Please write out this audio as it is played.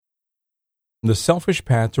The Selfish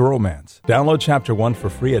Path to Romance. Download Chapter 1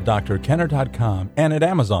 for free at drkenner.com and at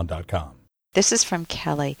amazon.com. This is from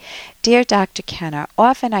Kelly. Dear Dr. Kenner,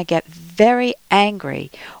 often I get very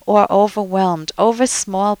angry or overwhelmed over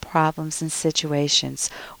small problems and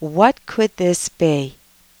situations. What could this be?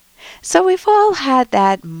 So we've all had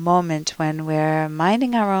that moment when we're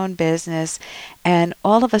minding our own business and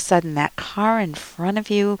all of a sudden that car in front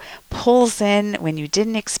of you pulls in when you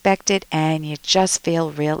didn't expect it and you just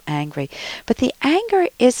feel real angry. But the anger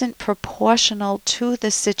isn't proportional to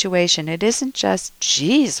the situation. It isn't just,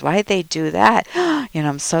 geez, why'd they do that?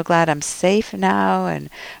 I'm so glad I'm safe now.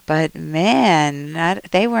 But man,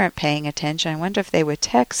 they weren't paying attention. I wonder if they were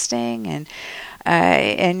texting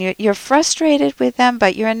and you're frustrated with them,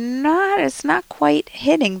 but it's not quite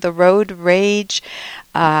hitting the road rage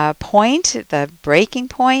point, the breaking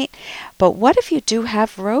point. But what if you do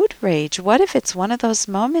have road rage? What if it's one of those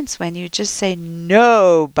moments when you just say,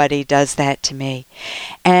 nobody does that to me?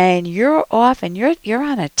 And you're off and you're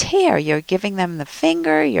on a tear. You're giving them the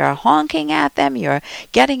finger, you're honking at them, you're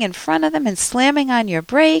getting in front of them and slamming on your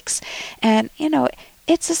brakes. And,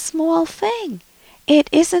 it's a small thing. It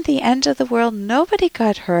isn't the end of the world. Nobody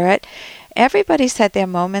got hurt. Everybody's had their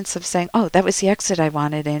moments of saying, oh, that was the exit I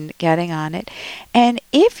wanted and getting on it. And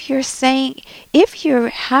if you're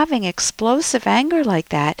having explosive anger like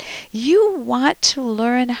that, you want to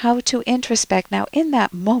learn how to introspect. Now, in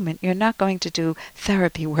that moment, you're not going to do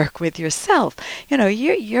therapy work with yourself.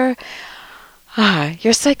 Your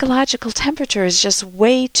psychological temperature is just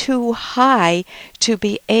way too high to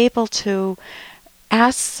be able to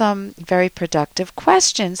ask some very productive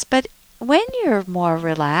questions. But when you're more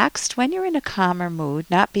relaxed, when you're in a calmer mood,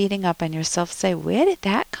 not beating up on yourself, say, where did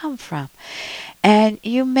that come from? And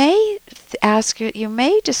you may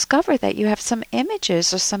discover that you have some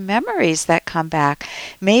images or some memories that come back.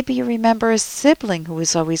 Maybe you remember a sibling who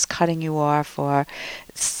was always cutting you off, or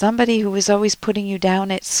somebody who was always putting you down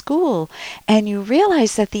at school, and you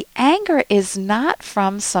realize that the anger is not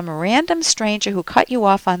from some random stranger who cut you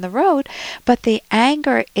off on the road, but the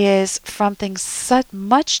anger is from things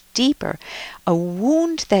much deeper, a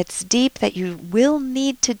wound that's deep that you will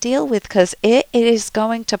need to deal with because it is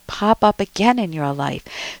going to pop up again in your life.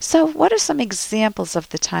 So what are some examples of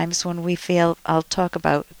the times when we feel, I'll talk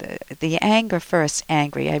about the anger first,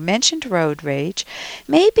 angry. I mentioned road rage.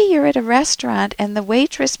 Maybe you're at a restaurant and the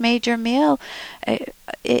waitress made your meal,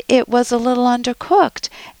 it was a little undercooked,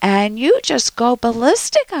 and you just go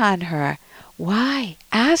ballistic on her. Why?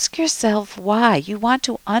 Ask yourself why. You want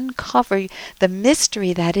to uncover the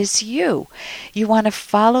mystery that is you. You want to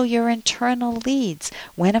follow your internal leads.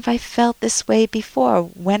 When have I felt this way before?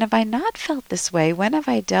 When have I not felt this way? When have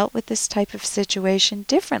I dealt with this type of situation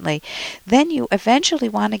differently? Then you eventually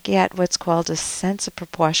want to get what's called a sense of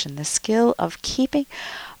proportion, the skill of keeping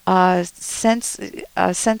a sense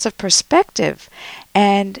of perspective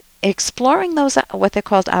and exploring those, what they're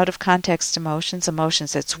called out of context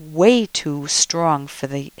emotions that's way too strong for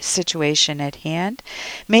the situation at hand.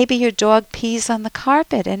 Maybe your dog pees on the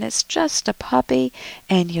carpet and it's just a puppy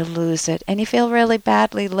and you lose it and you feel really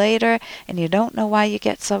badly later and you don't know why you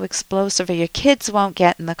get so explosive, or your kids won't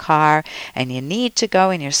get in the car and you need to go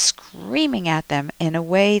and you're screaming at them in a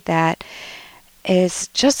way that is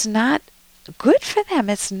just not good for them.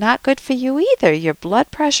 It's not good for you either. Your blood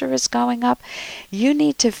pressure is going up. You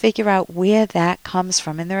need to figure out where that comes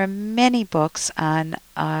from. And there are many books on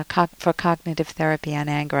for cognitive therapy on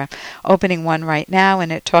anger. I'm opening one right now,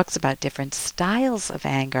 and it talks about different styles of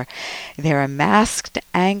anger. There are masked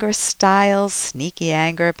anger styles, sneaky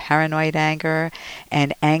anger, paranoid anger,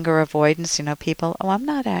 and anger avoidance. People, oh, I'm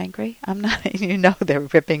not angry. I'm not, they're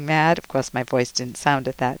ripping mad. Of course, my voice didn't sound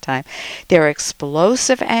at that time. There are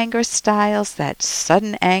explosive anger styles, that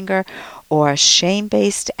sudden anger, or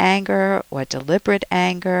shame-based anger, or deliberate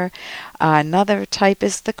anger. Another type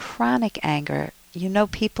is the chronic anger.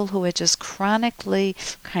 People who are just chronically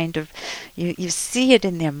kind of, you see it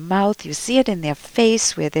in their mouth, you see it in their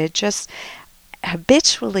face, where they're just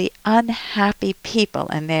habitually unhappy people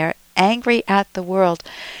and they're angry at the world.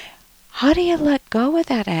 How do you let go of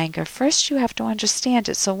that anger? First, you have to understand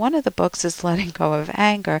it. So one of the books is Letting Go of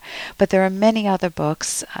Anger, but there are many other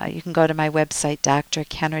books. You can go to my website,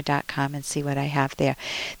 drkenner.com, and see what I have there.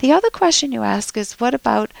 The other question you ask is, what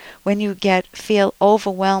about when you feel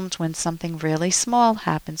overwhelmed when something really small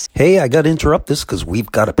happens? Hey, I got to interrupt this because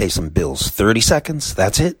we've got to pay some bills. 30 seconds,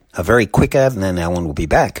 that's it. A very quick ad, and then Ellen will be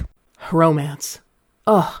back. Romance.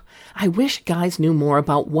 Ugh, I wish guys knew more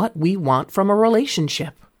about what we want from a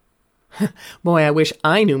relationship. Boy, I wish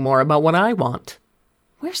I knew more about what I want.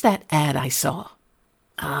 Where's that ad I saw?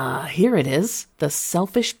 Here it is. The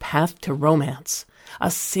Selfish Path to Romance.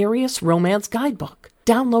 a serious romance guidebook.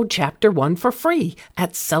 Download Chapter 1 for free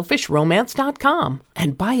at selfishromance.com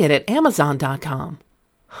and buy it at amazon.com.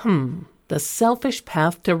 The Selfish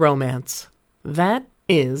Path to Romance. That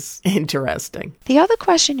is interesting. The other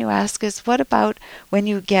question you ask is, what about when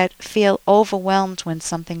you feel overwhelmed when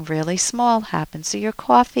something really small happens? So your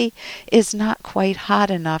coffee is not quite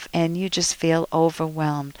hot enough and you just feel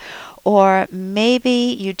overwhelmed. Or maybe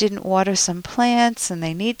you didn't water some plants and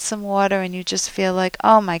they need some water and you just feel like,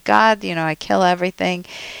 oh my God, I kill everything.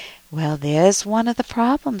 Well, there's one of the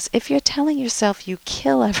problems. If you're telling yourself you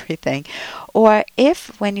kill everything, or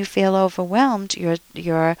if when you feel overwhelmed,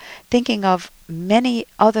 you're thinking of many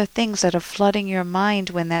other things that are flooding your mind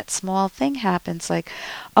when that small thing happens, like,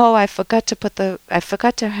 oh, I forgot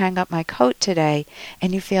to hang up my coat today,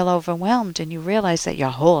 and you feel overwhelmed and you realize that your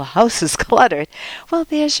whole house is cluttered. Well,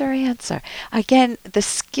 there's your answer. Again, the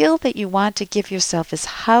skill that you want to give yourself is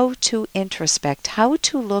how to introspect, how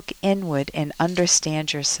to look inward and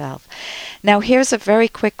understand yourself. Now, here's a very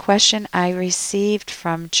quick question I received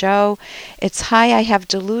from Joe. It's, hi, I have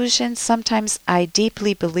delusions. Sometimes I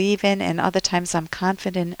deeply believe in, and other times I'm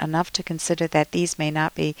confident enough to consider that these may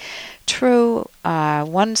not be true.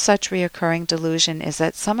 One such reoccurring delusion is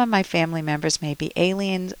that some of my family members may be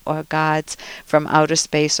aliens or gods from outer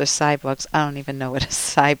space or cyborgs. I don't even know what a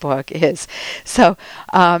cyborg is. So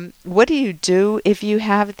what do you do if you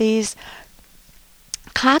have these?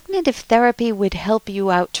 Cognitive therapy would help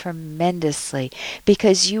you out tremendously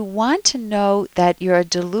because you want to know that your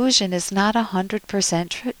delusion is not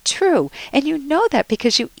 100% true. And you know that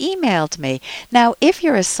because you emailed me. Now, if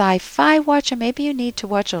you're a sci-fi watcher, maybe you need to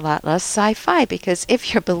watch a lot less sci-fi because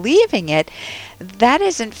if you're believing it, that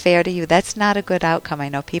isn't fair to you. That's not a good outcome. I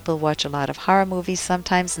know people watch a lot of horror movies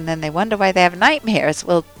sometimes and then they wonder why they have nightmares.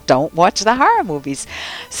 Well, don't watch the horror movies.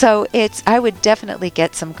 So I would definitely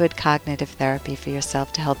get some good cognitive therapy for yourself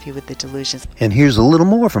to help you with the delusions. And here's a little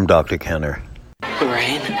more from Dr. Kenner.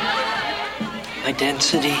 Lorraine, my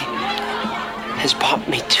density has brought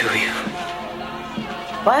me to you.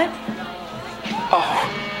 What? Oh,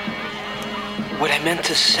 what I meant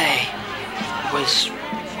to say was...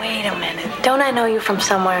 Wait a minute. Don't I know you from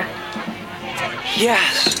somewhere?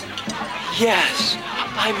 Yes,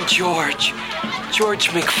 I'm George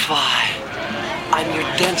McFly. I'm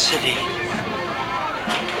your density.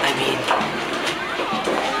 I mean...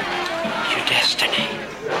 destiny.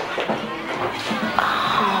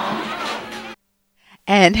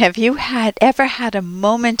 And have you ever had a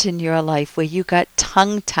moment in your life where you got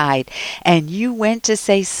tongue-tied and you went to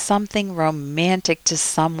say something romantic to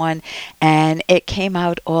someone and it came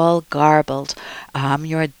out all garbled?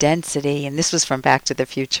 Your density, and this was from Back to the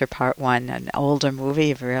Future Part 1, an older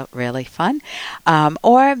movie, really fun.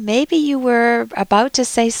 Or maybe you were about to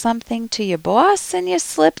say something to your boss and you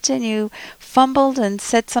slipped and you fumbled and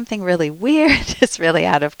said something really weird, just really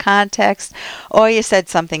out of context, or you said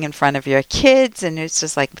something in front of your kids and it's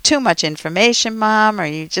just like too much information, Mom, or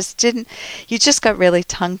you just got really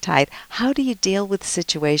tongue-tied. How do you deal with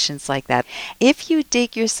situations like that? If you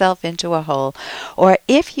dig yourself into a hole, or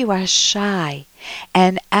if you are shy,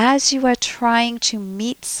 and as you are trying to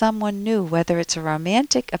meet someone new, whether it's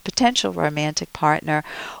a potential romantic partner,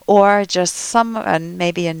 or just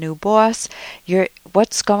maybe a new boss,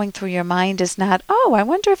 what's going through your mind is not, oh, I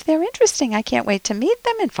wonder if they're interesting. I can't wait to meet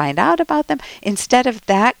them and find out about them. Instead of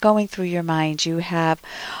that going through your mind, you have,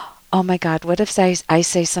 oh my God, what if I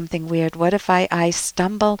say something weird? What if I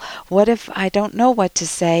stumble? What if I don't know what to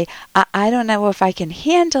say? I don't know if I can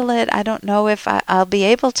handle it. I don't know if I'll be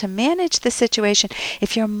able to manage the situation.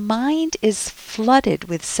 If your mind is flooded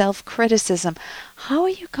with self-criticism, how are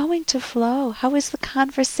you going to flow? How is the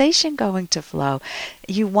conversation going to flow?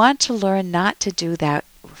 You want to learn not to do that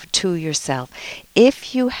to yourself.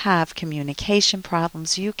 If you have communication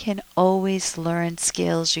problems, you can always learn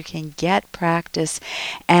skills, you can get practice,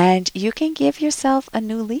 and you can give yourself a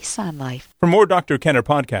new lease on life. For more Dr. Kenner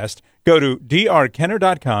podcast, go to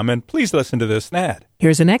drkenner.com and please listen to this ad.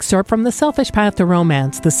 Here's an excerpt from The Selfish Path to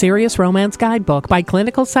Romance, the Serious Romance Guidebook by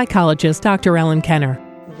clinical psychologist Dr. Ellen Kenner.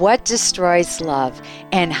 What destroys love,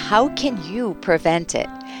 and how can you prevent it?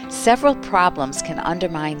 Several problems can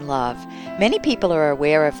undermine love. Many people are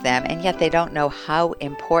aware of them, and yet they don't know how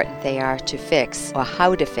important they are to fix or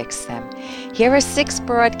how to fix them. Here are 6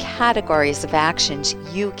 broad categories of actions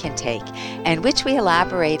you can take, and which we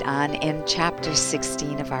elaborate on in Chapter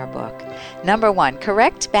 16 of our book. Number 1,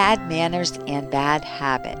 correct bad manners and bad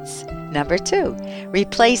habits. Number 2,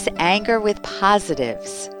 replace anger with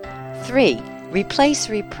positives. 3, replace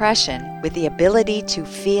repression with the ability to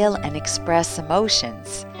feel and express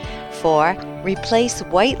emotions. 4, replace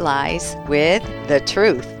white lies with the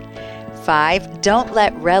truth. 5. Don't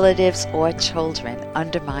let relatives or children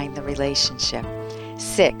undermine the relationship.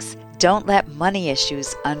 6. Don't let money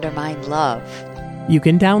issues undermine love. You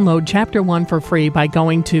can download Chapter 1 for free by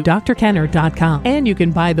going to drkenner.com, and you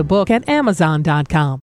can buy the book at amazon.com.